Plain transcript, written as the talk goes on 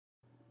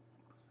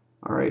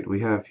All right, we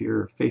have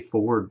here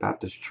Faithful Word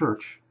Baptist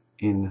Church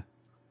in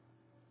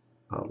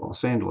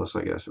Los Angeles,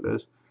 I guess it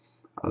is.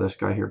 This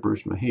guy here,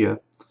 Bruce Mejia,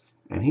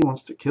 and he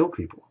wants to kill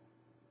people.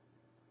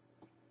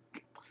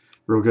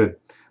 Real good.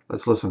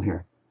 Let's listen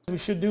here. We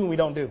should do and we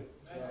don't do.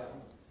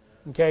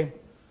 Okay?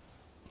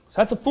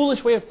 So that's a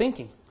foolish way of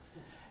thinking.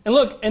 And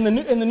look, in the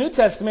New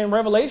Testament, in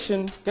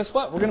Revelation, guess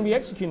what? We're going to be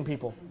executing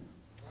people.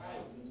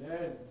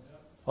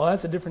 Oh,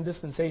 that's a different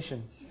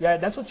dispensation. Yeah,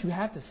 that's what you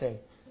have to say.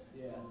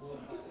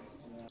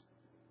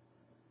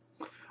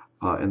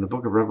 In the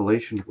book of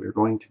Revelation, we're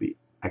going to be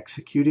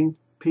executing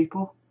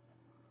people.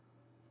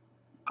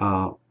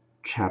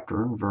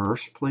 Chapter and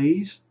verse,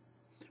 please.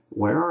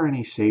 Where are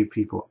any saved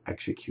people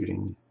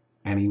executing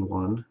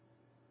anyone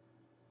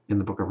in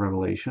the book of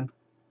Revelation?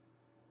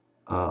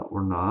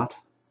 Or not.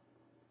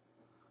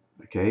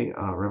 Okay,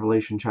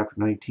 Revelation chapter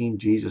 19,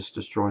 Jesus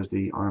destroys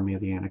the army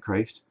of the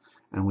Antichrist,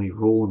 and we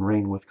rule and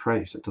reign with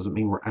Christ. It doesn't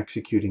mean we're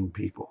executing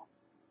people.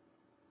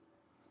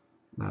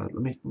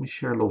 Let me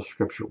share a little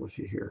scripture with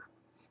you here.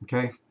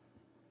 Okay,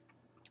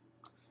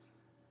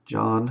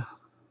 John,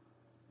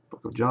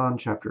 book of John,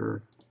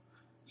 chapter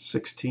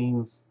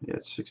 16. Yeah,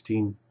 it's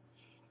 16,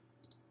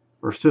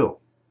 verse 2.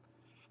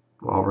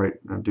 Well,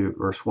 I'll do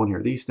verse 1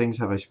 here. These things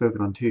have I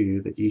spoken unto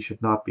you, that ye should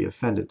not be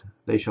offended.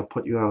 They shall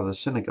put you out of the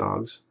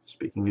synagogues,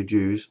 speaking to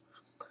Jews.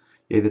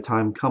 Yea, the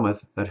time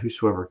cometh, that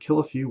whosoever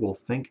killeth you will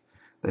think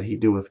that he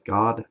doeth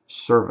God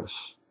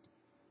service.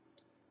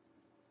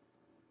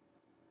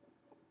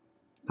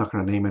 Not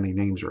going to name any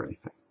names or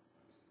anything.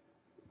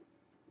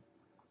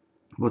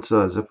 Let's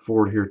zip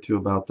forward here to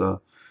about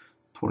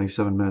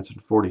 27 minutes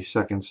and 40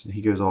 seconds, and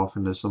he goes off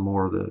into some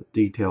more of the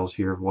details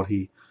here of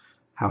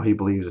how he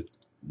believes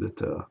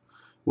that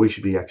we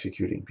should be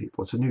executing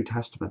people. It's a New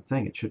Testament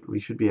thing. We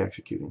should be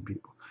executing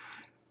people.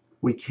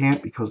 We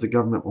can't because the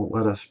government won't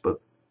let us,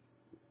 but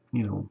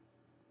you know,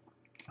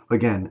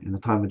 again, in the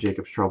time of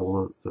Jacob's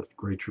trouble, the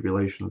Great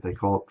Tribulation that they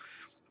call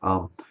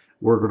it,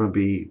 we're going to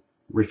be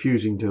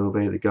refusing to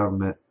obey the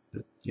government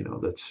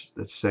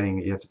that's saying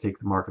that you have to take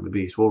the mark of the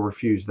beast. We'll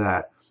refuse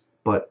that,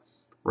 but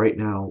right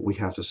now we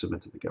have to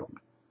submit to the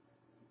government.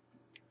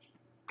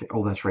 Okay.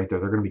 Oh, that's right there.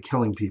 They're going to be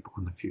killing people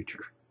in the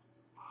future.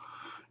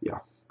 Yeah.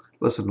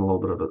 Listen to a little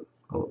bit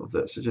of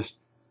this. It's just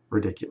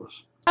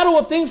ridiculous. Shadow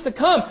of things to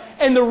come.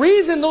 And the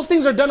reason those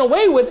things are done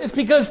away with is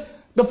because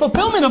the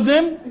fulfillment of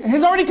them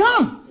has already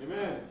come.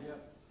 Amen.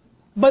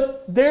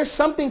 But there's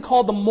something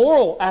called the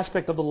moral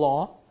aspect of the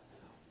law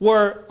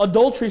where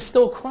adultery is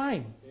still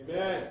crime.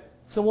 Amen.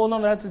 So, well,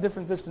 no, that's a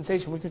different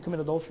dispensation. We can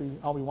commit adultery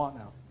all we want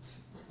now.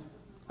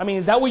 I mean,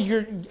 is that what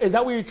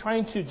you're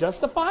trying to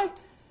justify?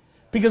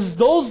 Because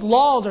those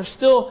laws are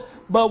still,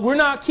 but we're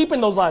not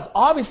keeping those laws,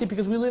 obviously,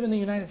 because we live in the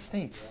United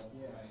States.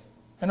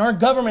 And our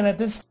government at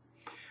this...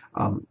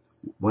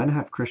 When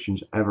have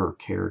Christians ever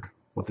cared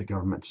what the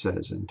government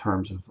says in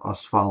terms of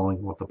us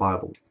following what the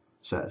Bible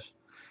says?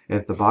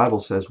 If the Bible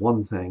says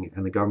one thing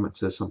and the government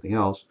says something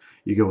else,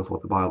 you go with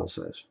what the Bible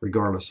says,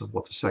 regardless of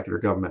what the secular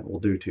government will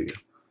do to you.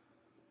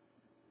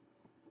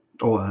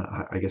 Oh,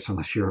 I guess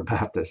unless you're a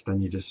Baptist,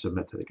 then you just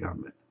submit to the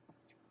government.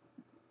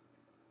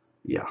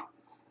 Yeah.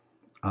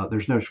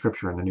 There's no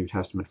scripture in the New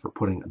Testament for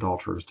putting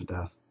adulterers to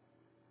death.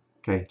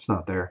 Okay, it's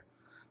not there.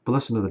 But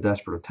listen to the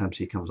desperate attempts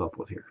he comes up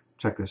with here.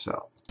 Check this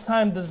out.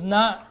 Time does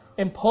not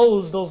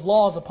impose those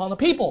laws upon the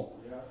people.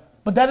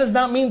 But that does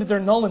not mean that they're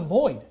null and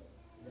void.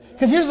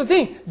 Because here's the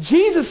thing.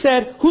 Jesus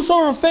said,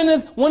 whosoever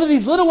offendeth one of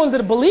these little ones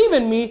that believe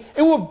in me,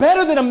 it were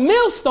better that a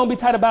millstone be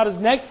tied about his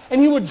neck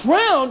and he would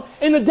drown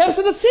in the depths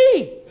of the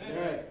sea.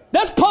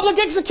 That's public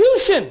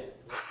execution.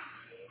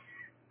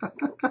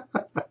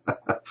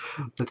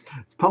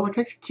 It's public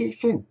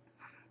execution.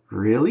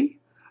 Really?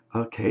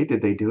 Okay,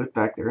 did they do it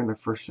back there in the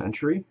first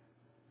century?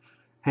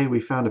 Hey, we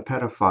found a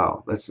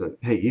pedophile.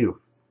 Hey,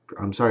 you.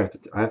 I'm sorry,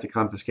 I have to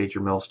confiscate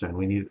your millstone.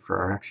 We need it for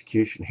our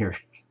execution here.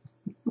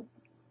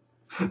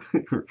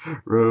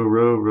 Row,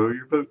 row, row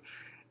your boat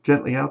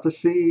gently out to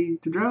sea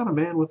to drown a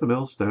man with a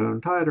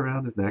millstone tied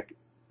around his neck.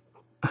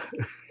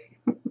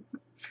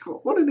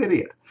 What an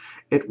idiot.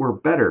 It were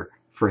better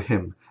for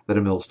him that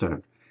a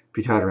millstone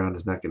be tied around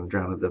his neck and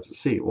drown in the depths of the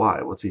sea.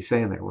 Why? What's he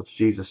saying there? What's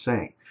Jesus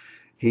saying?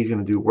 He's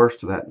going to do worse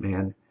to that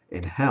man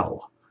in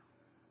hell.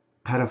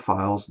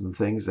 Pedophiles and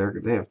things,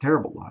 they have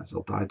terrible lives.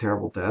 They'll die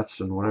terrible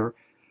deaths and whatever.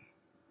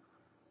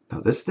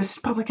 No, this is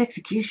public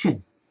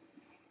execution.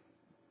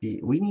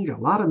 We need a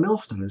lot of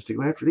millstones to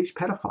go after these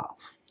pedophiles.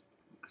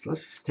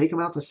 Let's just take them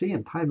out to sea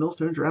and tie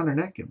millstones around their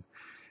neck,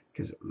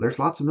 because there's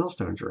lots of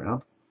millstones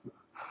around.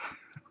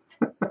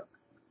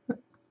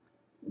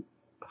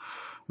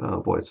 Oh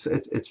boy,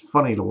 it's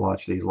funny to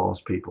watch these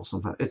lost people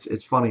sometimes.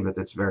 It's funny, but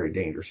it's very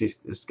dangerous.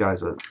 This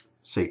guy's a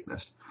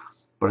Satanist,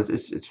 but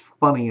it's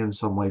funny in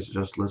some ways to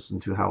just listen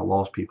to how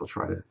lost people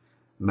try to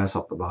mess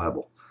up the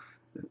Bible.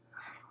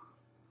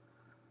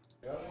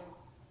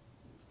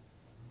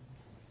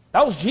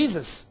 That was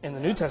Jesus in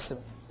the New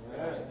Testament.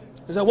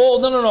 He said, well,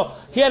 no.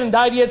 He hadn't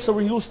died yet, so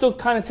he was still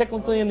kind of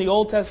technically in the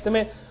Old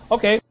Testament.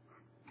 Okay.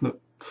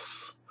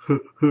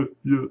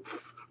 Yeah,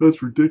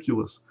 that's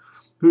ridiculous.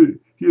 hey,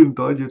 he hadn't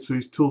died yet, so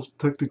he's still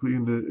technically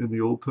in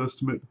the Old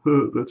Testament.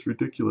 That's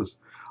ridiculous.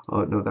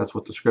 No, that's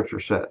what the Scripture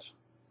says.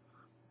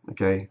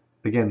 Okay.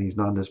 Again, these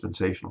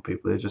non-dispensational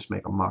people, they just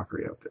make a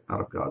mockery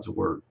out of God's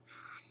word.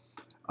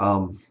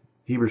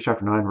 Hebrews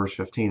chapter 9, verse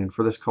 15, and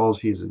for this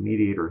cause he is a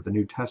mediator of the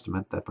New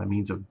Testament, that by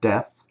means of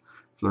death,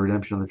 for the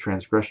redemption of the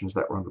transgressions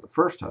that were under the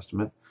first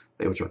testament,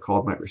 they which are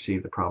called might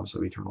receive the promise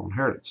of eternal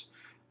inheritance.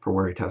 For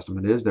where a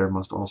testament is, there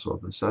must also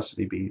of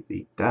necessity be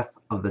the death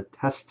of the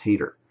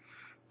testator.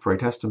 For a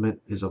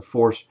testament is of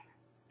force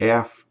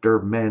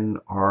after men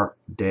are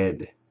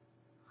dead.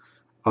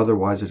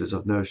 Otherwise it is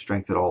of no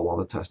strength at all while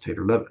the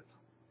testator liveth.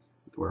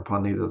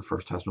 Whereupon neither the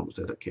first testament was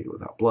dedicated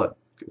without blood.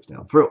 It goes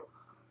down through.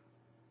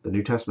 The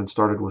New Testament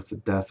started with the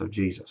death of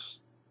Jesus,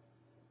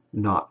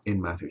 not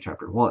in Matthew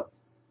chapter 1.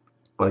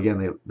 But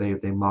again,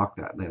 they mock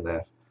that and they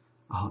laugh.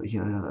 Oh,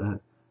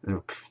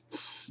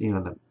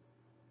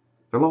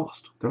 they're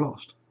lost. They're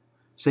lost.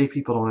 Saved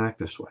people don't act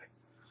this way.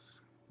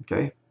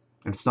 Okay?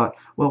 And it's not,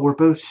 well, we're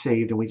both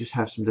saved and we just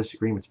have some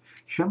disagreements.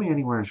 Show me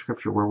anywhere in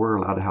Scripture where we're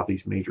allowed to have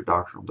these major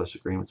doctrinal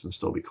disagreements and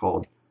still be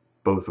called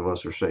both of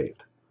us are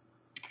saved.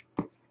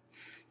 Let's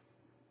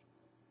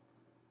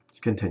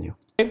continue.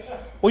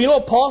 Well, you know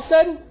what Paul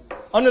said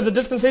under the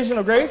dispensation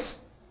of grace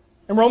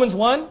in Romans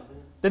 1?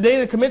 The they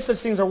that commit such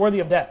things are worthy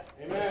of death.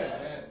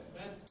 Amen.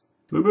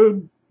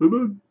 Amen.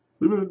 Amen.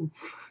 Amen.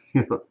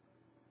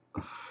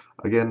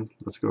 Again,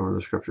 let's go over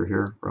the Scripture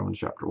here. Romans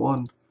chapter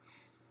 1.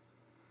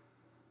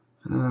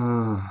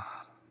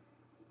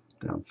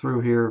 Down through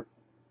here.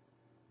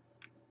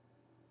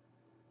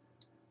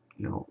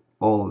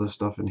 All of this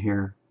stuff in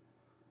here.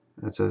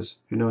 It says,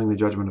 who knowing the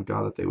judgment of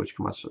God, that they which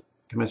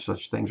commit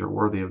such things are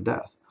worthy of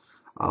death.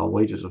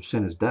 Wages of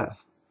sin is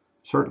death.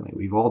 Certainly,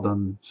 we've all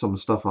done some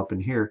stuff up in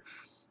here.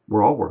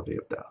 We're all worthy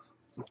of death.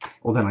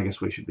 Well, then I guess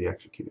we should be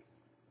executed.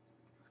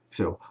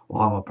 So,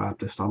 well, I'm a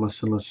Baptist. I'm a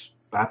sinless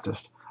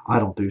Baptist. I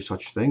don't do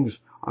such things.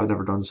 I've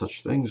never done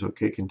such things.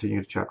 Okay,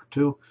 continue to chapter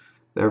 2.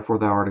 Therefore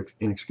thou art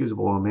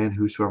inexcusable, O man,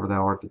 whosoever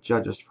thou art that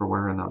judgest, for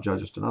wherein thou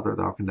judgest another,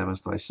 thou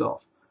condemnest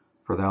thyself.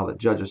 For thou that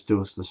judgest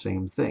doest the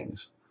same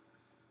things.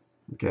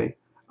 Okay?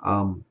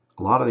 A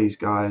lot of these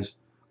guys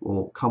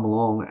will come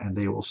along and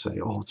they will say,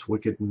 oh, it's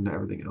wicked and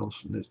everything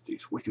else, and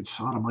these wicked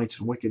sodomites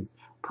and wicked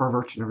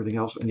perverts and everything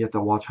else, and yet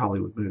they'll watch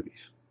Hollywood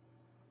movies.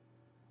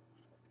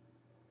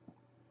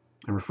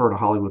 And refer to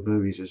Hollywood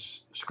movies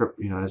as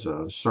script, as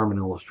a sermon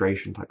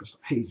illustration type of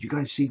stuff. Hey, did you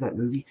guys see that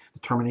movie, the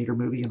Terminator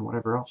movie and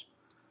whatever else?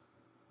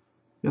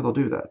 Yeah, they'll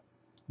do that.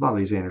 A lot of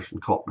these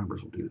Anderson cult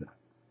members will do that.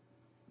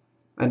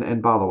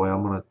 And by the way,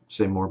 I'm going to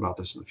say more about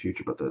this in the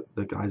future, but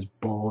the guy's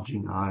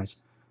bulging eyes,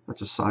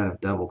 that's a sign of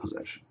devil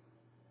possession.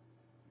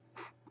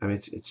 I mean,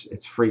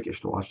 it's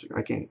freakish to watch.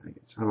 I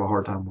have a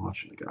hard time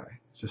watching the guy.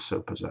 He's just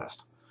so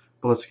possessed.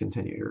 But let's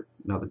continue here.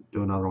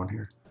 Do another one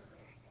here.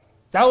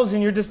 That was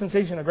in your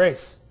dispensation of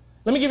grace.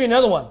 Let me give you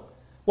another one.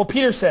 What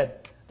Peter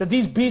said, that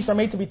these beasts are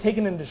made to be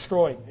taken and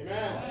destroyed.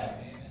 Amen.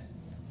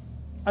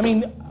 I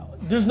mean,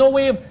 there's no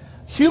way of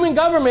human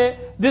government,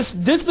 this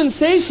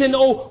dispensation,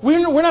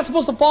 we're not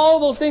supposed to follow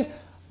those things.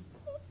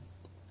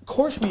 Of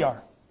course we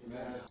are.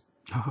 Amen.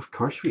 Oh, of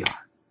course we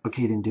are.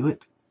 Okay, then do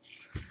it.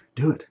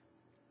 Do it.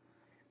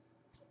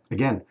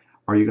 Again,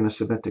 are you going to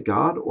submit to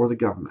God or the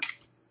government?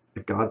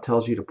 If God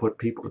tells you to put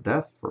people to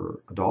death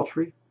for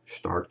adultery,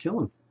 start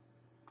killing.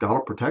 God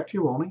will protect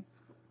you, won't he?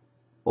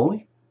 Won't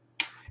he?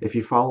 If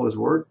you follow his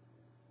word,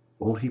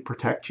 won't he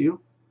protect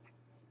you?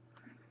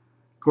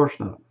 Of course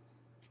not.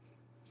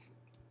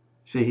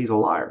 See, he's a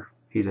liar.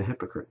 He's a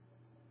hypocrite.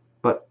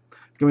 But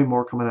there's going to be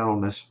more coming out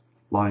on this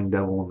lying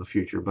devil in the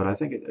future. But I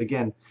think,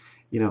 again,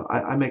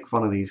 I make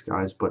fun of these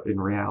guys, but in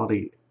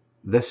reality,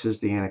 this is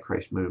the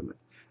Antichrist movement.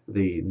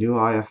 The new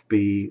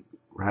IFB,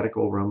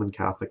 radical Roman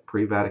Catholic,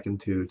 pre-Vatican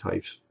II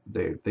types,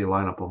 they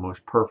line up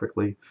almost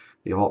perfectly.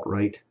 The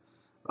alt-right,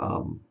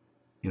 I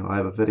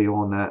have a video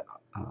on that.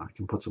 I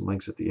can put some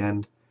links at the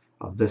end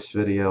of this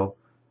video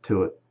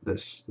to it,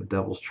 the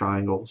devil's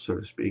triangle, so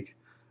to speak.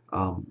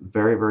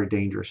 Very, very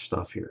dangerous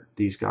stuff here.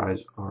 These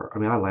guys are,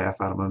 I laugh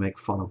at them, I make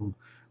fun of them,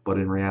 but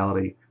in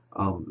reality,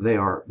 they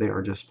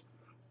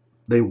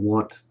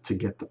want to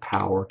get the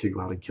power to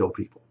go out and kill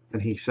people.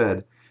 And he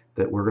said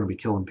that we're going to be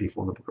killing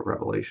people in the book of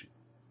Revelation.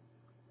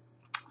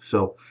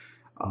 So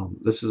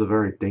this is a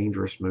very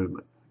dangerous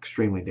movement,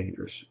 extremely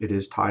dangerous. It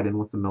is tied in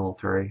with the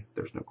military.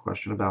 There's no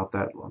question about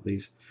that. A lot of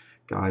these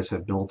guys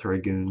have military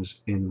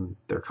goons in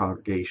their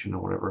congregation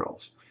or whatever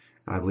else.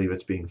 And I believe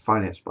it's being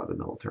financed by the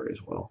military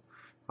as well.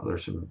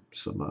 There's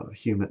some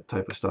human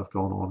type of stuff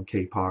going on,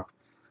 K-pop.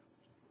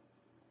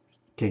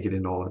 Can't get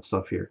into all that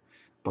stuff here,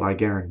 but I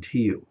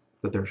guarantee you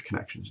that there's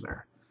connections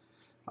there.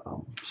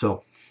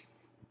 So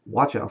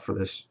watch out for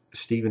this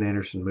Steven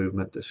Anderson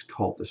movement, this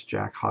cult, this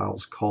Jack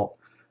Hyles cult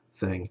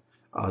thing.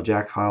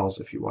 Jack Hyles,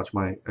 if you watch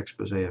my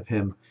expose of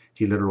him,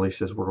 he literally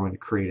says we're going to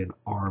create an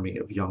army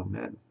of young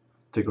men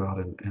to go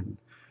out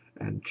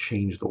and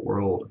change the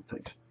world and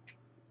things.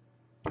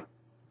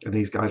 And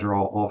these guys are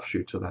all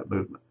offshoots of that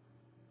movement.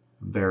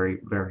 Very,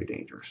 very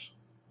dangerous.